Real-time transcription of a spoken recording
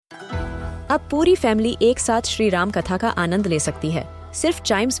अब पूरी फैमिली एक साथ श्री राम कथा का आनंद ले सकती है सिर्फ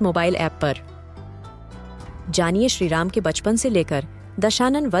चाइम्स मोबाइल ऐप पर। जानिए श्री राम के बचपन से लेकर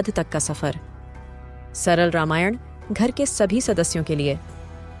दशानन वध तक का सफर। सरल रामायण घर के सभी सदस्यों के लिए।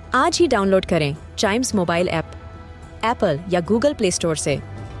 आज ही डाउनलोड करें चाइम्स मोबाइल ऐप एप्पल या गूगल प्ले स्टोर से।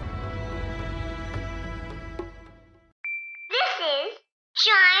 This is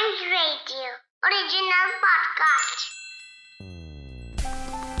Chimes Radio original podcast.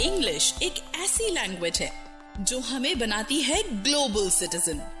 English एक ऐसी लैंग्वेज है जो हमें बनाती है ग्लोबल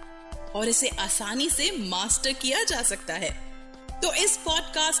सिटीजन और इसे आसानी से मास्टर किया जा सकता है। तो इस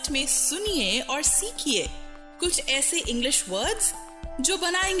पॉडकास्ट में सुनिए और सीखिए कुछ ऐसे इंग्लिश वर्ड्स जो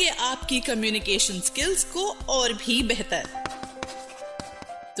बनाएंगे आपकी कम्युनिकेशन स्किल्स को और भी बेहतर।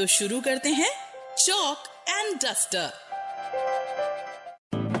 तो शुरू करते हैं chalk and duster.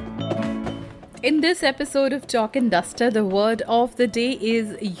 In this episode of Chalk and Duster, the word of the day is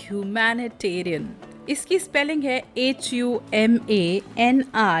humanitarian. इसकी spelling है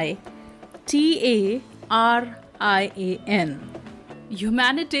HUMANITARIAN.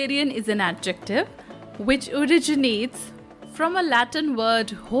 Humanitarian is an adjective which originates from a Latin word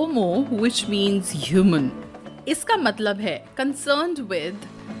homo, which means human. इसका मतलब है concerned with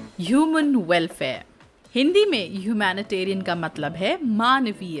human welfare. Hindi में humanitarian का मतलब है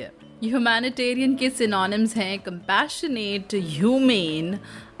मानवीय। ह्यूमैनिटेरियन के सिनोनिम्स हैं कंपैशनेट, ह्यूमेन,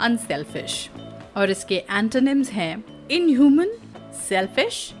 अनसेल्फिश और इसके एंटोनिम्स हैं इनह्यूमन,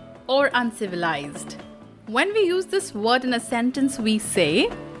 सेल्फिश और uncivilised. When we use this word in a sentence, we say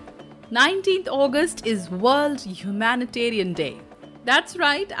 19th August is World Humanitarian Day. That's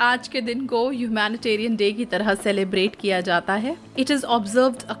right, आज के दिन को Humanitarian Day की तरह सेलिब्रेट किया जाता है। It is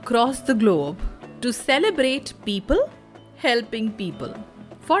observed across the globe to celebrate people helping people.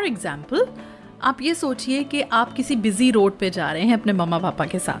 For example, आप ये सोचिए कि आप किसी बिजी रोड पे जा रहे हैं अपने मम्मा पापा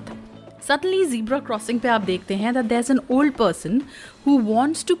के साथ। सडनली ज़ीब्रा क्रॉसिंग पे आप देखते हैं that there's an old person who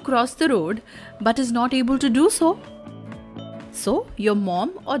wants to cross the road but is not able to do so. So your mom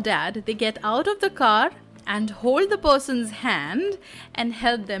or dad, they get out of the car and hold the person's hand and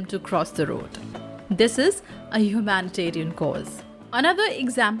help them to cross the road. This is a humanitarian cause. Another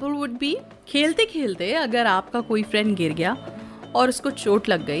example would be खेलते खेलते अगर आपका कोई friend गिर गया और उसको चोट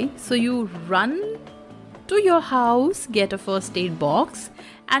लग गई, so you run to your house, get a first aid box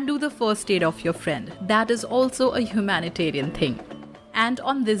and do the first aid of your friend. That is also a humanitarian thing. And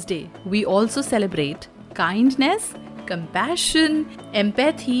on this day, we also celebrate kindness, compassion,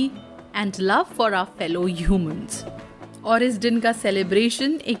 empathy and love for our fellow humans. और इस दिन का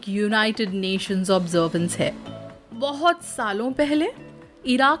celebration एक United Nations observance है। बहुत सालों पहले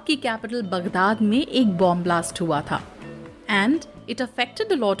Iraq की कैपिटल बगदाद में एक बॉम्ब ब्लास्ट हुआ था and it affected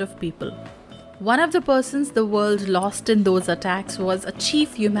a lot of people. One of the persons the world lost in those attacks was a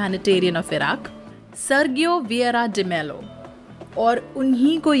chief humanitarian of Iraq, Sergio Vieira de Mello. और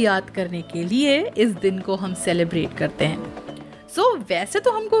उन्हीं को याद करने के लिए इस दिन को हम सेलिब्रेट करते हैं। So, वैसे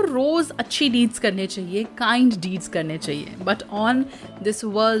तो हमको रोज अच्छी डीड्स करने चाहिए, काइंड डीड्स करने चाहिए, but on this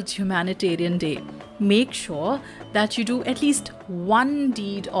World Humanitarian Day, make sure that you do at least one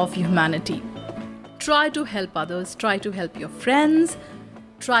deed of humanity. Try to help others, try to help your friends,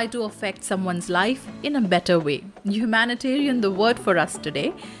 try to affect someone's life in a better way. Humanitarian, the word for us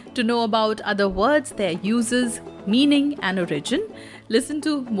today. To know about other words, their uses, meaning and origin, listen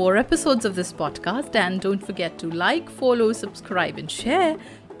to more episodes of this podcast and don't forget to like, follow, subscribe and share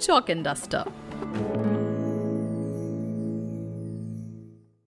Chalk and Duster.